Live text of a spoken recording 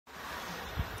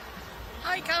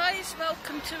Hi guys,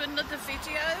 welcome to another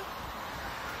video.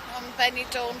 I'm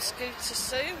Benidorm Scooter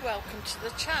Sue, welcome to the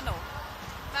channel.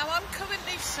 Now I'm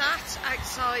currently sat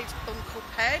outside Uncle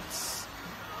Peds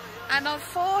and I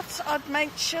thought I'd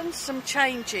mention some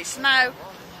changes. Now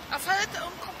I've heard that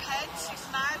Uncle Peds is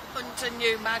now under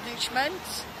new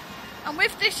management, and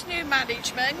with this new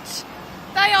management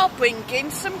they are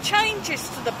bringing some changes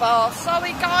to the bar.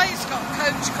 Sorry guys, got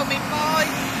a coach coming by.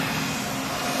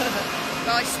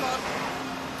 Nice one.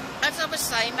 As I was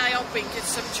saying, they are bringing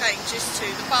some changes to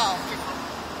the bar.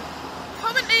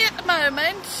 Currently at the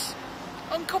moment,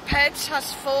 Uncle Peds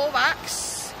has 4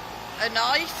 acts a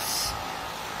night,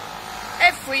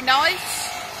 every night,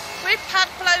 with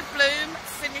Pablo Bloom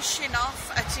finishing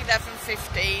off at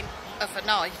 11:15 of a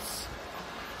night.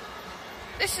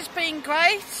 This has been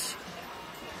great,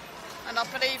 and I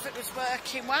believe it was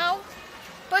working well,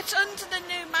 but under the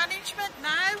new management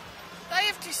now, they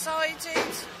have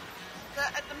decided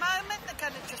that at the moment they're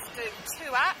going to just do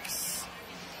 2 acts,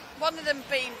 one of them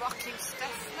being Rocking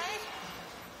Stephanie,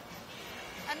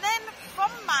 and then from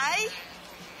May,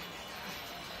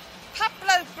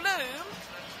 Pablo Bloom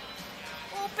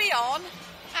will be on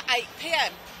at 8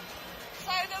 PM.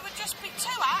 So there will just be 2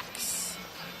 acts,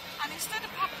 and instead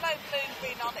of Pablo Bloom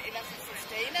being on at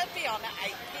 11:15, he'll be on at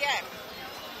 8 PM.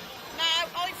 Now,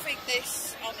 I think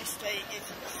this, honestly, is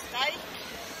a mistake,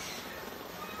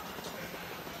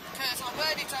 because I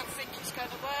really don't think it's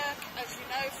going to work. As you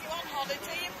know, if you're on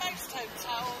holiday in most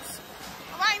hotels,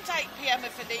 around 8 PM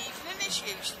of an evening is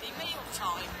usually meal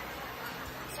time.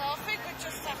 So I think we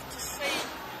just have to see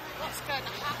what's going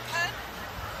to happen.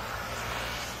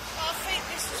 But I think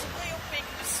this is a real big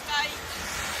mistake.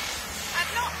 And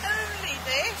not only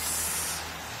this,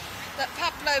 that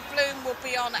Pablo Bloom will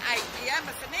be on at 8 PM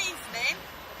of an evening,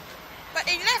 but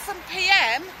 11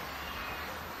 PM,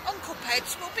 Uncle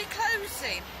Peds will be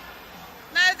closing.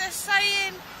 Now they're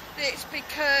saying that it's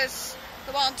because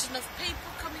there aren't enough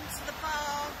people coming to the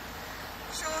bar,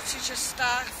 shortage of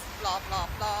staff, blah blah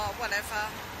blah, whatever.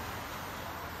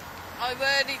 I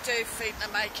really do think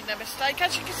they're making a mistake.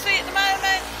 As you can see at the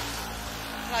moment,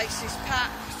 the place is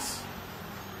packed,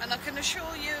 and I can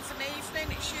assure you of an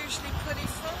evening it's usually pretty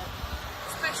full,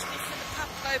 especially for the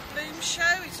Pablo Bloom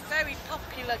show. He's a very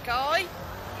popular guy.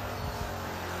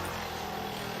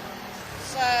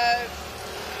 So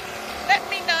let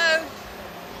me know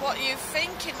what you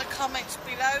think in the comments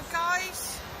below,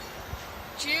 guys.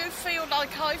 Do you feel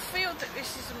like I feel that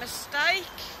this is a mistake?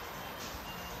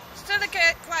 Still a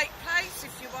great place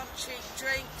if you want cheap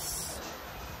drinks.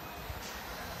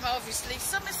 Well, obviously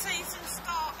summer season's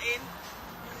starting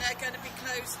and they're going to be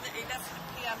closing at 11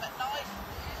 PM at night.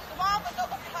 There are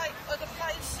other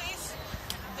places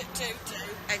that do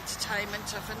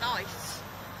entertainment of a night.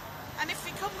 And if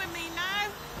you come with me now,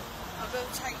 I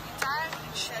will take you down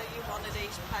and show you one of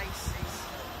these places.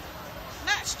 And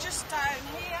that's just down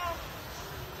here.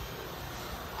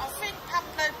 I think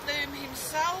Pablo Bloom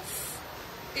himself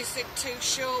isn't too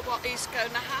sure what is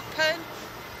going to happen.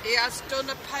 He has done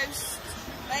a post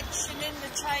mentioning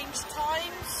the changed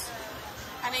times,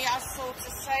 and he has sort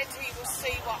of said he will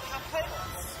see what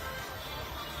happens.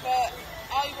 But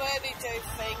I really do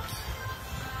think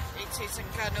it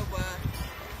isn't going to work.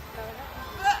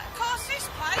 But of course this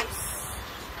place,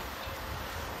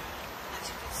 as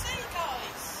you can see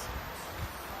guys,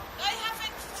 they have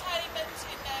entertainment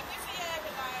in their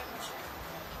Riviera Lounge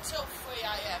until 3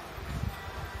 AM.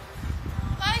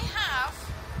 They have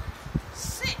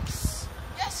 6,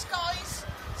 yes guys,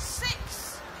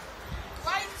 6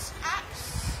 great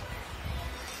acts.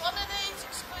 One of these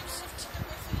exclusive to the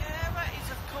Riviera is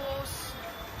of course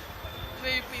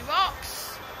Ruby Rocks.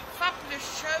 Fabulous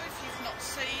show if you've not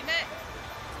seen it.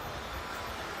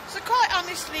 So quite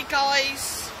honestly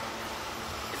guys,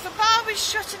 if a bar is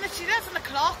shutting at 11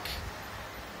 o'clock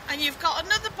and you've got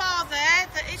another bar there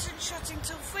that isn't shutting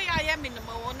till 3 AM in the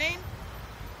morning,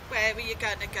 where are you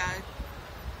going to go?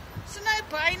 It's a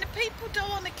no-brainer. People don't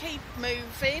want to keep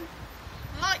moving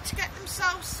and like to get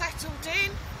themselves settled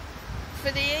in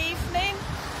for the evening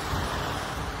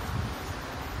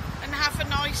and have a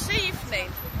nice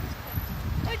evening.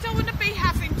 They don't want to be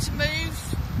having to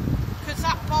move because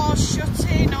that bar's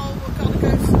shutting, or we've got to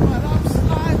go somewhere else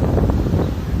now.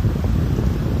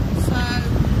 So,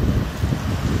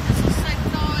 as I said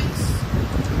guys,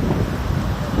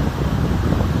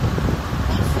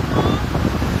 what's the bar?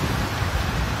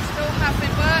 Still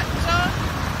having work done.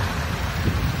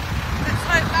 Let's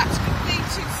hope that's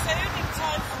completed soon in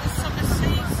time for the summer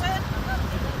season.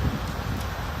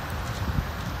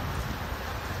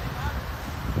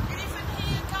 Even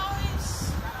here guys,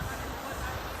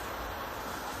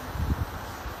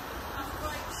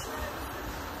 great shows.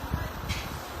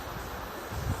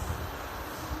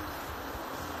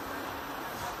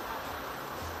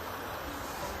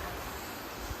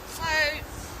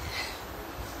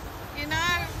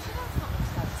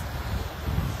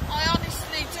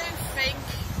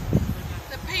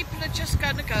 we're just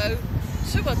going to go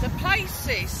to other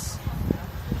places.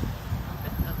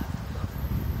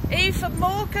 Eva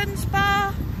Morgan's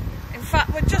bar. In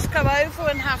fact, we'll just go over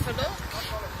and have a look.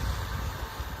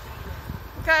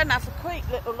 We'll go and have a quick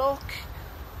little look.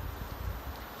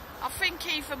 I think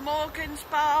Eva Morgan's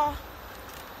bar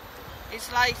is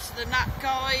later than that,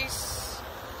 guys.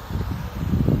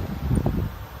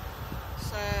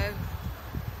 So,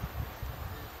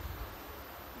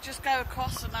 just go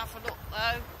across and have a look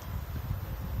though.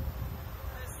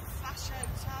 There's the Flash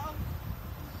Hotel.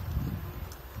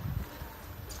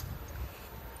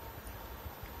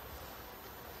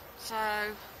 So,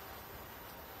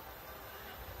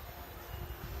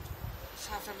 let's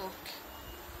have a look.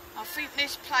 I think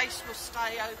this place will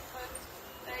stay open.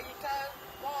 There you go.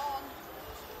 1,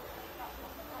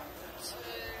 2,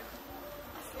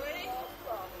 3,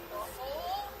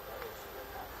 4,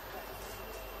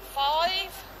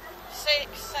 5,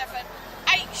 6, 7,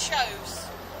 8 shows.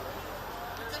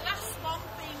 The last one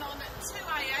being on at 2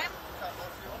 AM.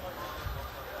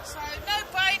 So no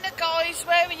brainer, guys.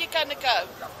 Where are you going to go?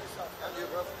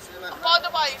 And by the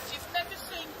way, if you've never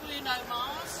seen Bruno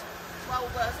Mars, well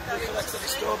worth going to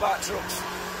see. Store-bought trucks.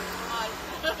 Right.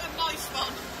 Nice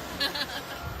one.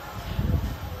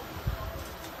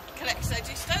 Collects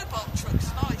Eddie store-bought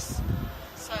trucks. Nice.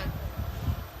 So,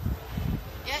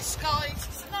 yes, guys,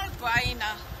 it's a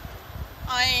no-brainer.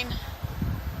 I mean,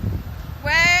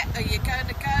 where are you going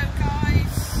to go,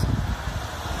 guys?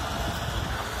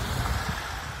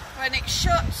 When it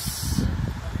shuts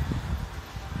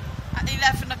at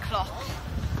 11 o'clock.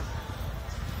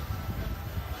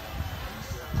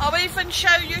 I'll even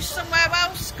show you somewhere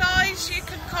else, guys, you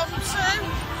can come to.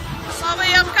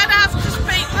 Sorry, I'm going to have to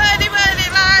speak really, really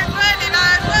loud, really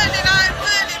loud, really loud,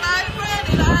 really loud,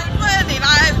 really loud, really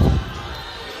loud.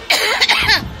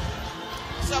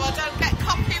 So I don't get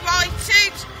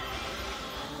copyrighted.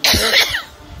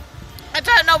 I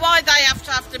don't know why they have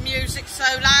to have the music so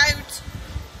loud.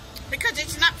 Because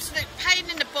it's an absolute pain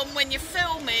in the bum when you're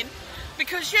filming.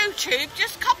 Because YouTube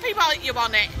just copyright you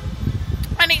on it.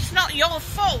 And it's not your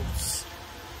fault.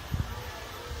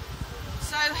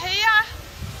 So here,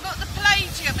 look, the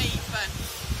Palladium even.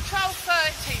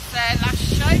 12:30 there, last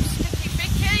show, Sticky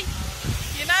Vicky.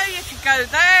 You know, you could go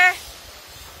there.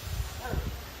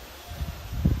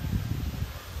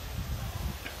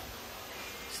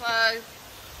 So,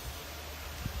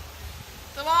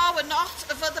 there are a lot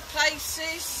of other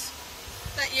places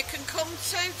that you can come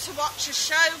to watch a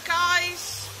show,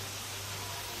 guys.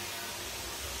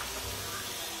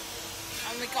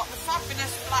 And we got the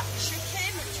fabulous Black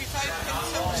Chicken, which is open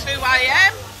till 2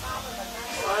 AM.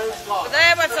 But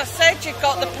there, as I said, you've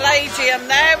got the Palladium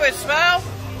there as well.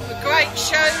 The great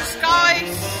shows,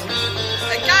 guys.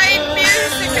 Again,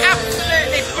 music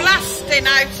absolutely blasting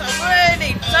out. I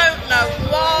really don't know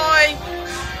why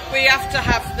we have to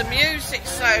have the music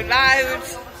so loud.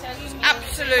 It's an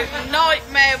absolute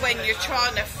nightmare when you're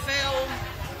trying to film.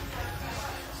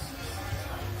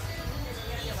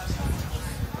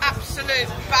 Absolute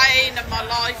bane of my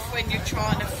life when you're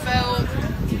trying to film.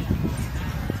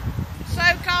 So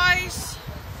guys,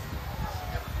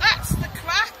 that's the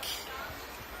crack.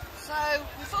 So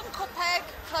with Uncle Ped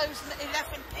closing at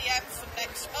 11 PM from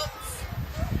next month,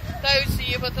 those are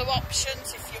your other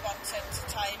options if you want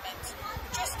entertainment.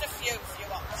 Just a few of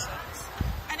your options.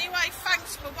 Anyway,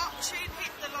 thanks for watching.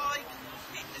 Hit the like,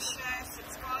 hit the share,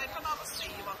 subscribe, and I'll see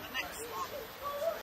you on the next one.